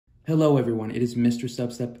Hello everyone, it is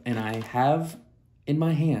MisterStubstep and I have in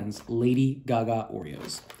my hands Lady Gaga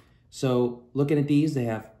Oreos. So looking at these, they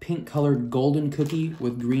have pink colored golden cookie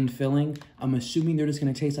with green filling. I'm assuming they're just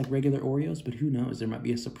gonna taste like regular Oreos, but who knows, there might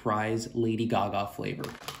be a surprise Lady Gaga flavor.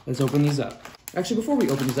 Let's open these up. Actually, before we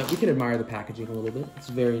open these up, we can admire the packaging a little bit. It's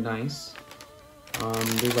very nice.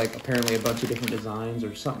 There's like apparently a bunch of different designs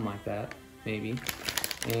or something like that, maybe.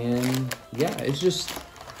 And yeah,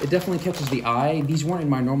 it definitely catches the eye. These weren't in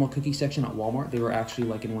my normal cookie section at Walmart. They were actually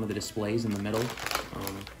like in one of the displays in the middle.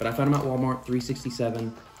 But I found them at Walmart,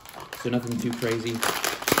 $3.67, so nothing too crazy.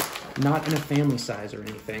 Not in a family size or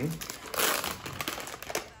anything.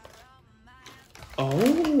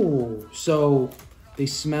 Oh, so they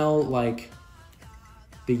smell like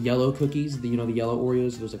the yellow cookies, you know, the yellow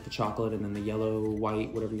Oreos. There's like the chocolate and then the yellow,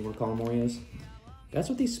 white, whatever you want to call them, Oreos. That's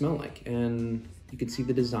what these smell like. And you can see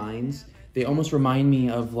the designs. They almost remind me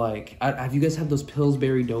of like, have you guys had those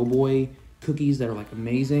Pillsbury Doughboy cookies that are like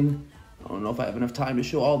amazing? I don't know if I have enough time to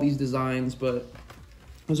show all these designs, but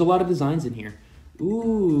there's a lot of designs in here.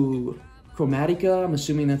 Ooh, Chromatica, I'm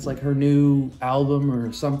assuming that's like her new album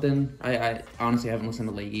or something. I honestly haven't listened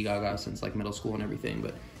to Lady Gaga since like middle school and everything,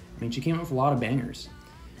 but I mean, she came up with a lot of bangers.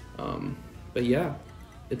 But yeah,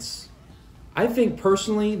 I think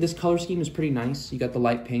personally, this color scheme is pretty nice. You got the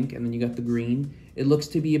light pink and then you got the green. It looks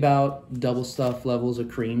to be about double stuff levels of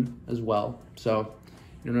cream as well. So,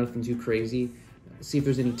 you know, nothing too crazy. Let's see if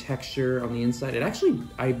there's any texture on the inside.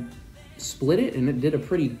 I split it and it did a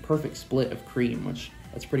pretty perfect split of cream, which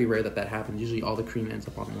that's pretty rare that happens. Usually all the cream ends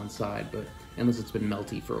up on one side, but unless it's been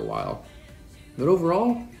melty for a while. But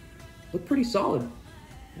overall, look pretty solid.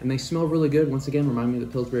 And they smell really good. Once again, remind me of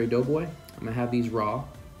the Pillsbury Doughboy. I'm gonna have these raw,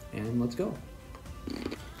 and let's go.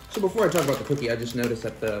 So before I talk about the cookie, I just noticed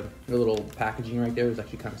that the little packaging right there is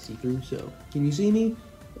actually kind of see-through, so can you see me?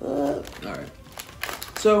 All right.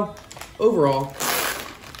 So overall,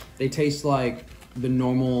 they taste like the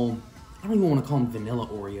normal, I don't even want to call them vanilla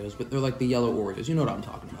Oreos, but they're like the yellow Oreos. You know what I'm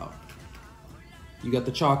talking about. You got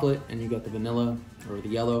the chocolate and you got the vanilla or the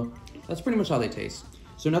yellow. That's pretty much how they taste.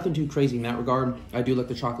 So nothing too crazy in that regard. I do like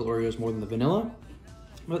the chocolate Oreos more than the vanilla,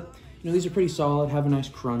 but you know, these are pretty solid, have a nice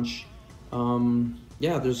crunch.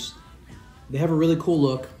 Yeah, they have a really cool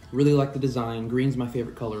look, really like the design. Green's my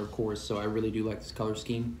favorite color, of course, so I really do like this color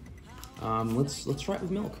scheme. Let's try it with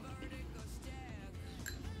milk.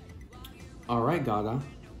 All right, Gaga.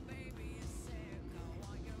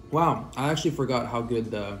 Wow, I actually forgot how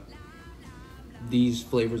good these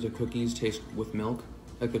flavors of cookies taste with milk.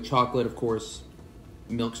 Like the chocolate, of course,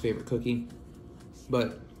 milk's favorite cookie,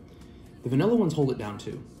 but the vanilla ones hold it down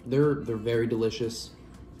too. They're very delicious.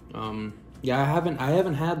 Yeah, I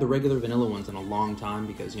haven't had the regular vanilla ones in a long time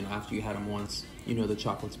because, you know, after you had them once, you know the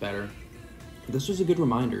chocolate's better. This was a good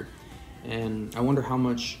reminder, and I wonder how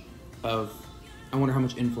much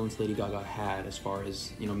influence Lady Gaga had as far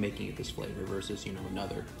as, you know, making it this flavor versus, you know,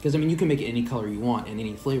 another. Because I mean, you can make it any color you want and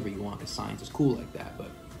any flavor you want, because science is cool like that. But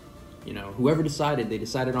you know, whoever they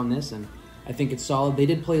decided on this, and I think it's solid. They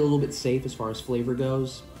did play a little bit safe as far as flavor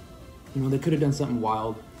goes. You know, they could have done something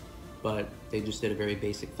wild, but they just did a very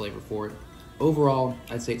basic flavor for it. Overall,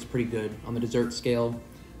 I'd say it's pretty good. On the dessert scale,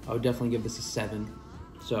 I would definitely give this a 7.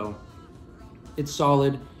 So, it's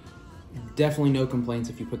solid. Definitely no complaints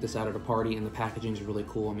if you put this out at a party, and the packaging is really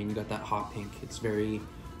cool. I mean, you got that hot pink.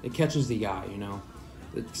 It catches the eye, you know.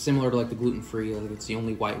 It's similar to like the gluten-free, like it's the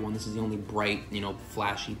only white one. This is the only bright, you know,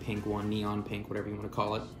 flashy pink one, neon pink, whatever you want to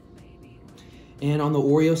call it. And on the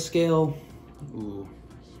Oreo scale, ooh.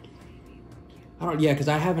 Yeah, because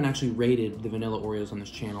I haven't actually rated the vanilla Oreos on this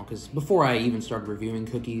channel, because before I even started reviewing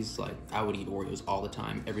cookies, like, I would eat Oreos all the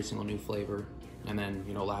time, every single new flavor. And then,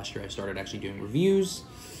 you know, last year I started actually doing reviews.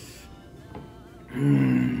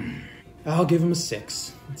 I'll give them a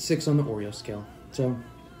 6. 6 on the Oreo scale. So,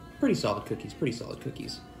 pretty solid cookies,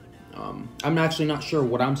 I'm actually not sure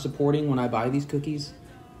what I'm supporting when I buy these cookies,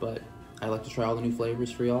 but I like to try all the new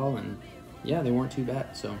flavors for y'all, and yeah, they weren't too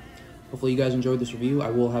bad, so. Hopefully you guys enjoyed this review. I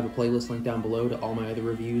will have a playlist linked down below to all my other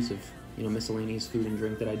reviews of, you know, miscellaneous food and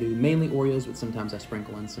drink that I do. Mainly Oreos, but sometimes I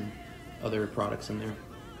sprinkle in some other products in there.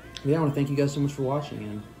 But yeah, I want to thank you guys so much for watching,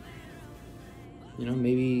 and, you know,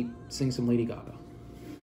 maybe sing some Lady Gaga.